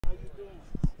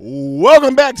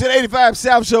Welcome back to the 85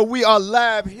 South Show. We are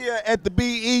live here at the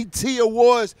BET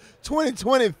Awards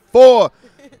 2024.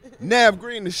 Navv,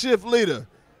 Greene, the shift leader.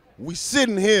 We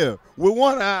sitting here with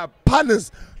one of our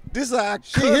partners. This is our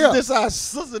cousin, this is our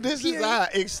sister, this is our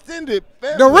extended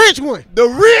family. The rich one. The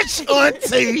rich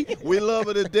auntie. We love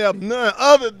her to death. None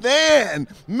other than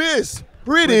Miss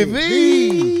Pretty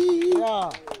V. Yeah.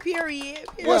 Period.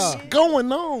 What's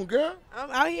going on, girl?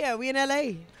 I'm out here. We in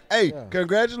LA. Hey,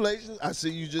 congratulations. I see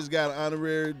you just got an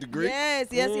honorary degree. Yes.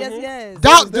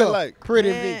 Doctor. Like? Pretty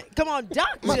Man, V. come on,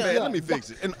 doctor. My bad, let me fix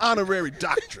it. An honorary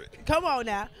doctorate. Come on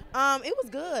now. It was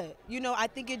good. You know, I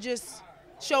think it just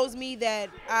shows me that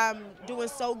I'm doing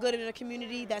so good in the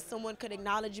community that someone could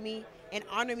acknowledge me and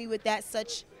honor me with that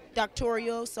such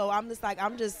doctoral. So I'm just like,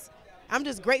 I'm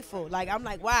just grateful. Like, I'm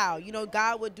like, wow, you know,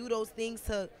 God would do those things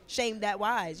to shame that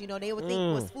wise. You know, they would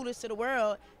think what's foolish to the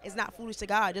world is not foolish to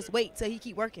God. Just wait till he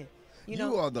keep working. You know?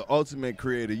 You are the ultimate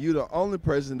creator. You're the only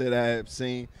person that I have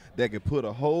seen that could put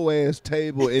a whole ass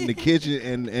table in the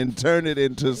kitchen and turn it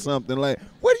into something. Like,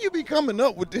 where do you be coming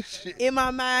up with this shit? In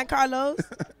my mind, Karlous.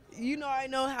 You know, I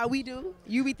know how we do.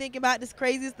 You be thinking about this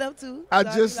crazy stuff too. I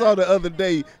So just saw the other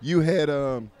day you had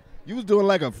you was doing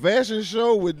like a fashion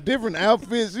show with different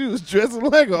outfits. You was dressing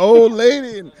like an old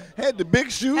lady and had the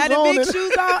big shoes had on. the big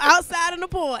shoes on outside on the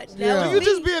porch. Yeah. You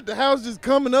just be at the house just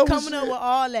coming up with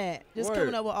all that. Just Word.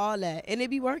 coming up with all that. And it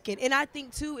be working. And I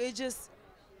think too,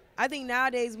 I think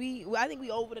nowadays we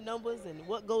over the numbers and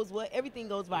what goes what. Everything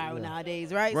goes viral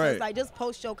nowadays, right? So Right. it's like just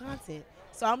post your content.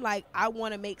 So I'm like, I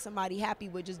want to make somebody happy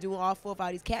with just doing all 4 or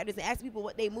 5 these characters and ask people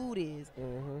what their mood is.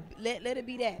 Let it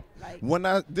be that.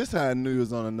 Like, This how I knew it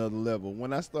was on another level.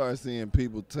 When I started seeing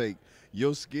people take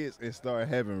your skits and start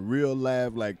having real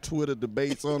live like Twitter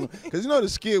debates on them. Because you know the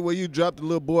skit where you dropped the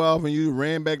little boy off and you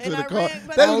ran back to And the I car? ran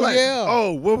back- They was Oh, like, yeah.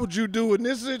 oh, what would you do in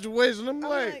this situation? I'm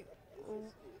like,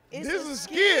 it's this a is a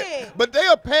skit. But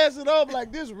they'll pass it off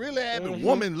like this really happened.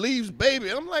 Woman leaves baby.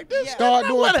 I'm like, this Yeah. Start that's not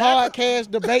doing what happened.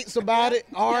 podcast debates about it,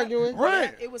 arguing.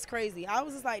 Right. It was crazy. I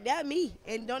was just like, that me.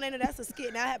 And don't know that's a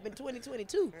skit. That happened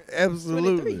 2022.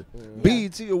 Absolutely. 23.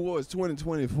 BET Awards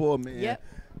 2024, man. Yep.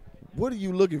 What are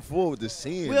you looking forward to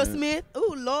seeing? Will man? Smith.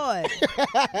 Ooh, Lord.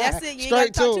 That's it. You ain't got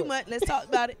Straight to talk to too much. Let's talk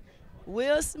about it.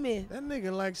 Will Smith. That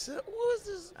nigga like, what is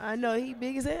this? I know. He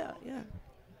big as hell. Yeah.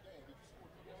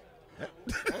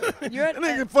 That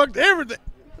nigga fucked everything.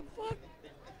 What the fuck?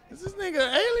 Is this nigga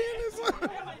an alien or something?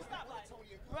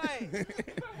 Right.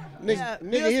 Nigga, Yeah,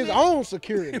 nigga Will his Smith. own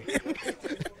security.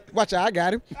 Watch out, I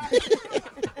got him.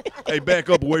 Hey, back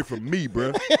up away from me,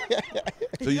 bro.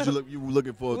 So you were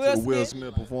looking forward to the Will Will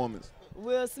Smith performance.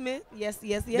 Will Smith. Yes.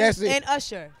 That's it. And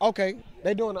Usher. Okay,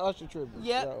 they doing the Usher tribute.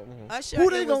 Yep. So, Usher. Who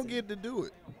it they was- gonna get to do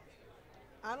it?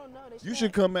 I don't know. They You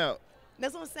should come out.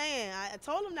 That's what I'm saying. I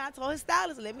told him. I told his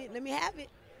stylist, let me have it.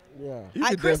 Yeah. You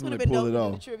could Chris would definitely have been pull dope it to do the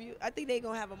off. tribute. I think they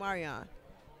gonna have a Marion.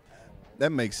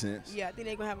 That makes sense. Yeah, I think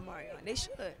they gonna have a Marion. They should.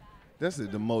 That's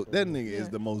it. That nigga is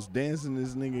the most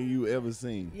dancingest nigga you ever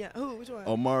seen. Yeah. Who? Which one?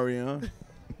 Omarion.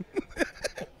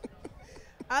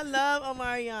 I love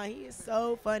Omarion. He is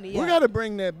so funny. Yeah. We gotta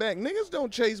bring that back. Niggas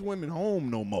don't chase women home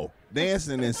no more.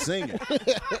 Dancing and singing.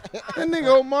 That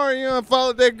nigga Omarion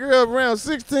followed that girl around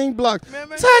 16 blocks.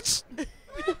 Remember? Touch.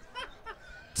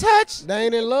 Touch. They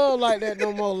ain't in love like that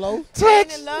no more, Lo. They ain't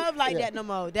Touch. in love like that no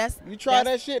more. That's You try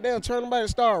that shit, they'll turn somebody and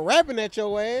start rapping at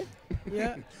your ass.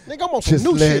 Yeah. Nigga, I'm on Just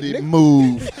some new let shit, it nigga.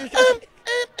 move.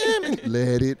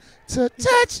 Let it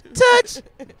touch.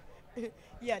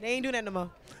 Yeah, they ain't doing that no more.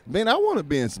 Man, I want to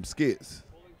be in some skits.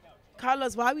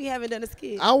 Karlous, why we haven't done a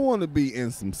skit? I want to be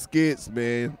in some skits,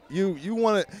 man. You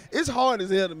want to? It's hard as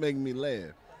hell to make me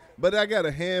laugh, but I got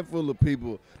a handful of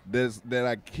people that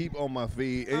I keep on my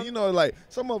feed, and you know, like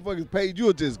some motherfuckers page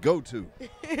you'll just go to.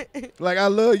 Like I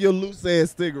love your loose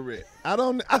ass cigarette. I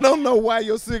don't know why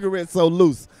your cigarette's so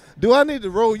loose. Do I need to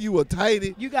roll you a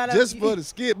tighty You gotta- just for the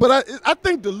skit? But I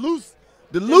think the loose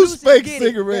loose is fake get it.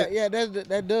 cigarette. Yeah,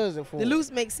 that does it for The him.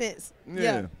 loose makes sense.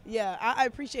 Yeah. Yeah. I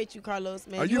appreciate you, Karlous,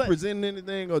 man. Are you presenting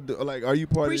anything, or like are you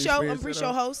part pre-show? of the I'm experience pre-show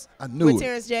at all? host. I knew with it.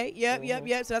 Terrence J.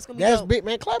 Yep. So that's gonna be That's dope. big,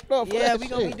 man. Clap it up for Yeah, that we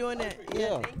gonna be shit. doing that. Yeah,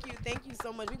 Yeah. thank you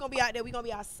so much. We gonna be out there. We gonna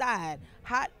be outside,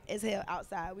 hot as hell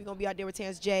outside. We gonna be out there with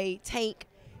Terrence J, Tank,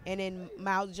 and then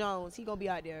Miles Jones. He gonna be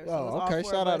out there. So Oh, it's all okay.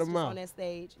 4 Shout of out to us just Miles. on that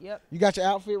stage. Yep. You got your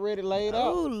outfit ready, laid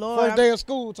out. Oh Lord. First day of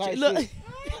school type Look. shit.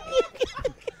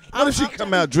 What if she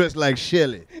come out dressed like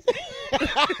Shelly?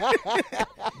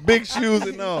 Big shoes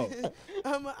and all.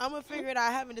 I'm gonna figure it out.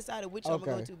 I haven't decided which I'm gonna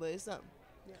go Okay. to, but it's something.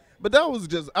 But that was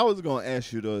just, I was going to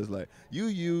ask you though, it's like, you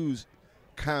use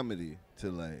comedy to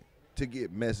like to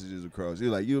get messages across.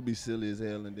 You're like, you'll be silly as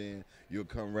hell, and then you'll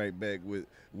come right back with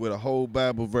a whole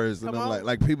Bible verse, and Come I'm on.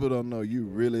 like people don't know you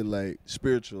really like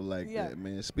spiritual like Yeah. that,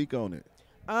 man. Speak on it.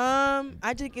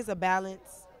 I think it's a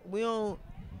balance. We don't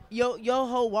your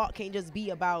whole walk can't just be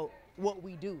about what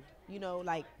we do. You know,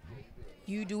 like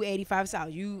you do 85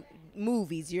 South, you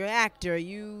movies, you're an actor,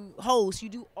 you host, you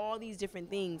do all these different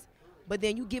things, but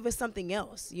then you give us something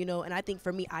else, you know. And I think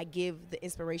for me, I give the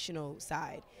inspirational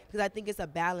side because I think it's a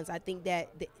balance. I think that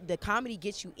the comedy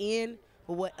gets you in,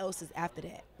 but what else is after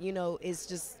that? You know, it's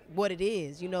just what it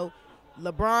is. You know,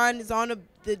 LeBron is on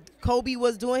the Kobe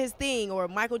was doing his thing, or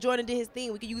Michael Jordan did his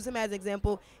thing. We could use him as an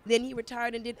example. Then he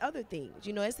retired and did other things.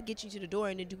 You know, it's to get you to the door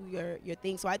and to do your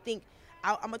thing. So I think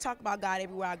I'm gonna talk about God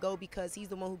everywhere I go because He's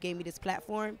the one who gave me this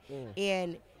platform.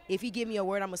 And if He give me a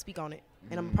word, I'm gonna speak on it,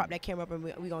 and I'm gonna prop that camera up and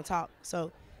we gonna talk.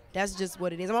 So that's just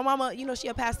what it is. And my mama, you know, she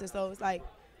a pastor, so it's like,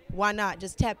 why not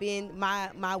just tap in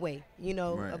my way, you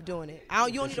know, Right. of doing it.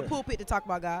 You don't need a pulpit to talk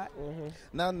about God.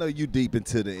 Now I know you deep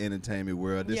into the entertainment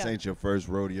world. This Yeah. ain't your first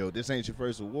rodeo. This ain't your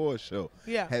first award show.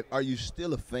 Yeah. Are you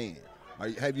still a fan?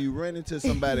 Have you run into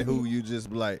somebody who you just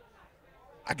be like,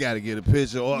 I gotta get a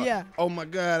picture, or Yeah. oh my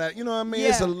God, you know what I mean? Yeah.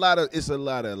 It's a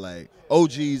lot of like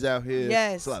OGs out here.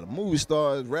 Yes. It's a lot of movie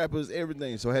stars, rappers,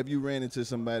 everything. So have you ran into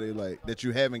somebody like that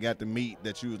you haven't got to meet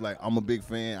that you was like, I'm a big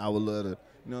fan, I would love to,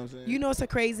 you know what I'm saying? You know what's so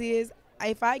crazy is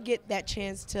if I get that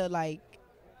chance to like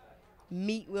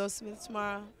meet Will Smith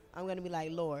tomorrow, I'm gonna be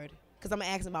like, Lord, because I'm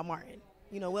gonna ask him about Martin.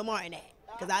 You know, where Martin at?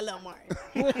 Because I love Martin.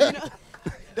 You know?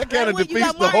 that kind of Like, you defeats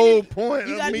got the Martin, whole point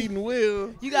you of got- meeting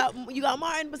Will. You got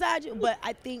Martin beside you, but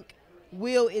I think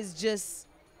Will is just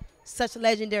such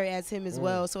legendary as him as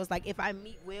well. So it's like if I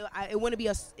meet Will,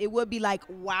 it would be like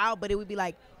wow, but it would be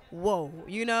like whoa,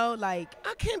 you know, like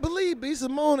I can't believe B.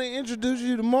 Simone introduced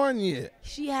you to Martin yet.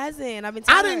 she hasn't. I've been.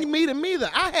 I telling her. didn't meet him either.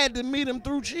 I had to meet him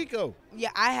through Chico. Yeah,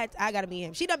 I gotta meet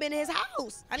him. She done been in his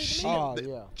house. I need to meet him. Oh,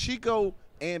 yeah. Chico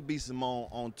and B. Simone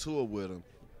on tour with him.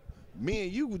 Me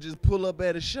and you would just pull up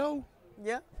at a show.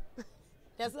 Yeah,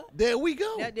 that's it. There we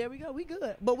go. There we go. We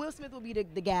good. But Will Smith would be the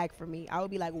gag for me. I would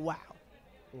be like, wow.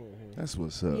 That's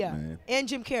what's up, Yeah. man. And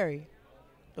Jim Carrey.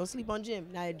 Don't sleep on Jim.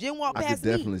 Now, if Jim walk I past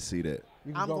could definitely see that. You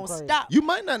me, can I'm go going to crazy. stop. You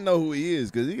might not know who he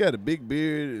is because he got a big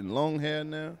beard and long hair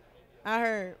now. I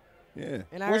heard. Yeah.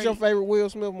 And I What's heard your favorite Will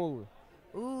Smith movie?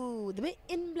 Ooh, the Men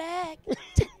in Black.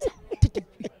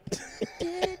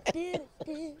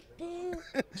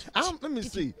 Let me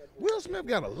see. Will Smith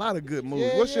got a lot of good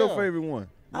movies. Yeah, What's your yeah. favorite one?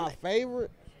 My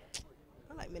favorite?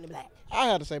 I like Men in Black. I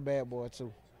had to say Bad Boy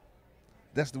too.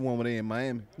 That's the one where they in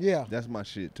Miami. Yeah, That's my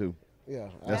shit too. yeah.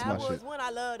 That's my That was shit. one I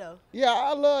love, though. Yeah,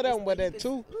 I love that one, but that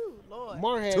two, Ooh, Lord.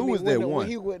 Martin had Two me is with that them, one. when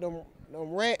he with them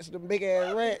rats, them big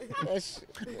ass rats. That's,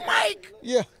 Mike,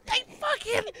 yeah, they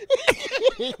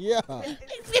fucking, yeah.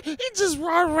 he just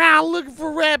run around looking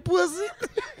for rat pussy.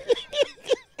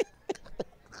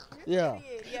 Yeah.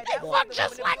 Yeah, that fuck was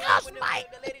just when like the- us, when the- Mike.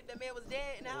 The man was dead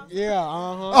in the house. Yeah,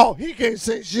 uh-huh. Oh, he can't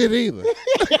say shit either.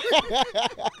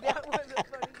 That was a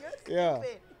funny. You're Yeah.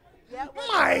 stupid. That was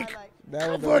Mike. That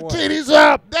was the Put one. titties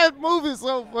up. That movie's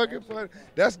so fucking funny.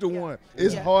 That's the one.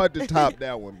 It's Yeah. hard to top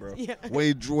that one, bro. Yeah.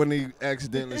 When he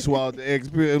accidentally swallowed the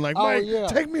egg pill, like, Oh, Mike, yeah.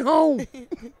 take me home. That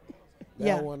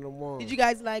Yeah. one of the ones. Did you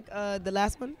guys like the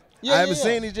last one? Yeah, I haven't yeah.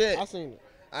 seen it yet. I seen it.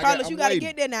 Carlous, I'm you gotta waiting.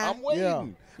 get there now. I'm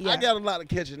waiting. Yeah. I got a lot of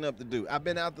catching up to do. I've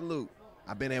been out the loop.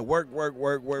 I've been at work. Oh,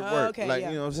 okay, Like, yeah.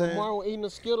 you know what I'm When saying? Martin was eating the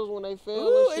Skittles when they fell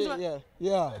Ooh, and it's shit. my-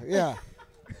 Yeah.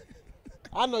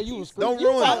 I know you was Don't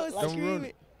screaming. ruin I it. was Don't ruin screaming.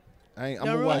 it. I'm Don't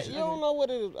gonna ruin watch it. You it. don't know what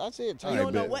it is. I said You time.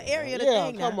 don't know bet. what area of the Yeah,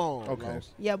 thing come now. on. Okay. Los.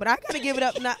 Yeah, but I gotta give it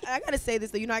up. Now, I gotta say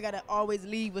this though. You know, I gotta always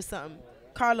leave with something.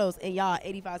 Carlos and y'all,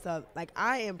 85 South. Like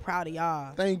I am proud of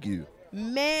y'all. Thank you.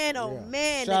 Man, oh Yeah.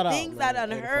 man, Shout the out, things man, I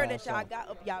done heard 85 that y'all South. got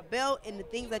up y'all belt and the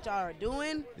things that y'all are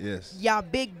doing. Yes. Y'all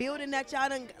big building that y'all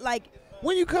done like.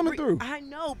 When you coming through? I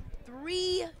know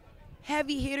 3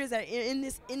 heavy hitters are in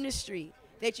this industry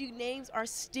that you names are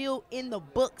still in the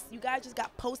books. You guys just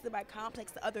got posted by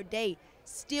Complex the other day.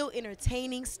 Still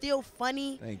entertaining, still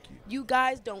funny. Thank you. You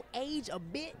guys don't age a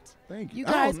bit. Thank you. You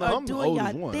I guys don't know. are I'm the doing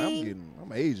oldest y'all one. thing.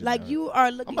 I'm aging. Like now. you are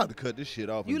I'm looking. about to cut this shit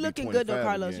off. You and be looking good though, 25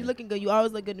 Carlos. again. You looking good. You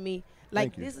always look good to me.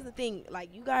 Like Thank you. this is the thing.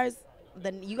 Like you guys,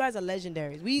 you guys are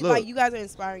legendaries. We Look, like you guys are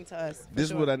inspiring to us. for This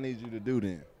sure. is what I need you to do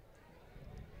then.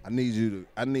 I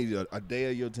need a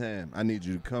day of your time. I need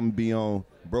you to come be on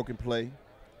Broken Play.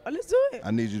 Oh, let's do it.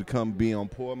 I need you to come be on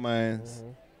Poor Minds.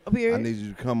 Up here. I need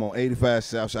you to come on 85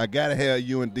 South. So I gotta have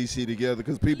you and DC together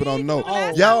because people Yeah, don't know.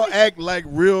 last Y'all time we- act like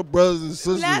real brothers and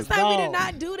sisters. Last time we did Dog.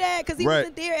 not do that because he Right.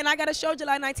 wasn't there, and I got a show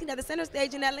July 19th at the Center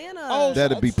Stage in Atlanta.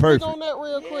 That'd be speak perfect. on that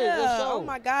real quick. yeah. Let's Oh show.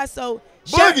 my God. So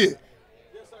Boogie.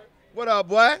 What up,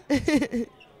 boy?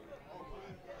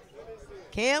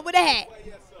 Cam with a hat.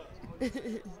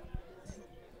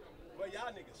 Well,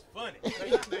 y'all niggas funny. Y'all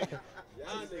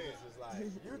niggas is like,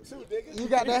 you too, niggas. You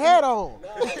got the hat on.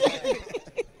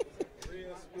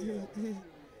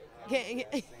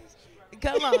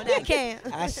 Come on, now, Cam.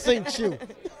 I sent you.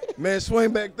 Man,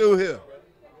 swing back through here.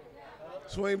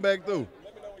 Swing back through.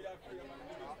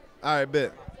 All right,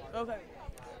 bet. Okay.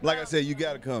 Like I said, you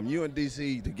gotta come. You and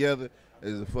DC together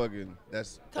is a fucking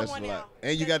that's Come a on lot. now.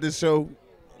 And you got this show.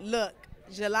 Look,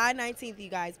 July 19th, you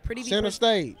guys. Pretty V Center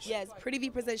stage. Yes, Pretty V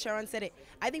presents Sharon said it.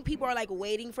 I think people are like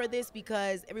waiting for this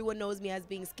because everyone knows me as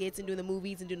being skits and doing the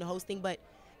movies and doing the hosting, but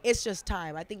it's just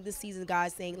time. I think this season,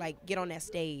 guys, saying like get on that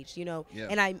stage, you know. Yeah.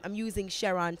 And I'm using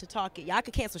Sharon to talk it. Y'all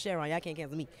could cancel Sharon. Y'all can't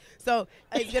cancel me. So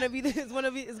it's gonna be it's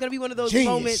gonna be one of those Genius.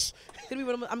 moments. It's gonna be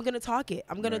one of, I'm gonna talk it.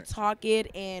 I'm gonna Right. talk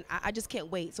it, and I just can't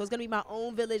wait. So it's gonna be my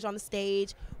own village on the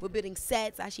stage. We're building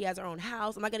sets. She has her own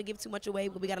house. I'm not gonna give too much away,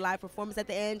 but we got a live performance at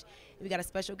the end, and we got a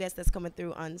special guest that's coming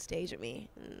through on stage with me.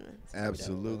 It's gonna be dope.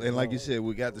 Absolutely. And like you said,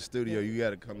 we got the studio. You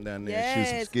gotta come down there and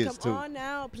shoot some skits come too. on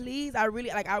now, please. I really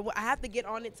like. I have to get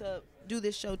on it to do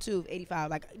this show too. 85.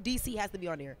 Like DC has to be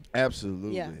on there.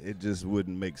 Absolutely. Yeah. It just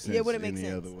wouldn't make sense it wouldn't make any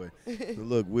sense. other way. So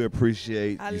look, we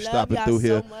appreciate I you love stopping y'all through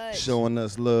here, so much. showing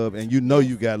us love, and you know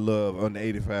you got love on the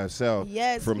 85 South.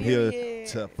 Yes, from here period.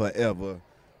 to forever.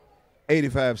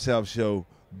 85 South Show,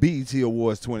 BET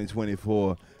Awards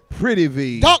 2024. Pretty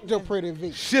V, Dr. Pretty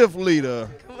V. shift leader.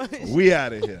 Come on. We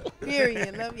out of here.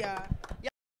 Period. Love y'all.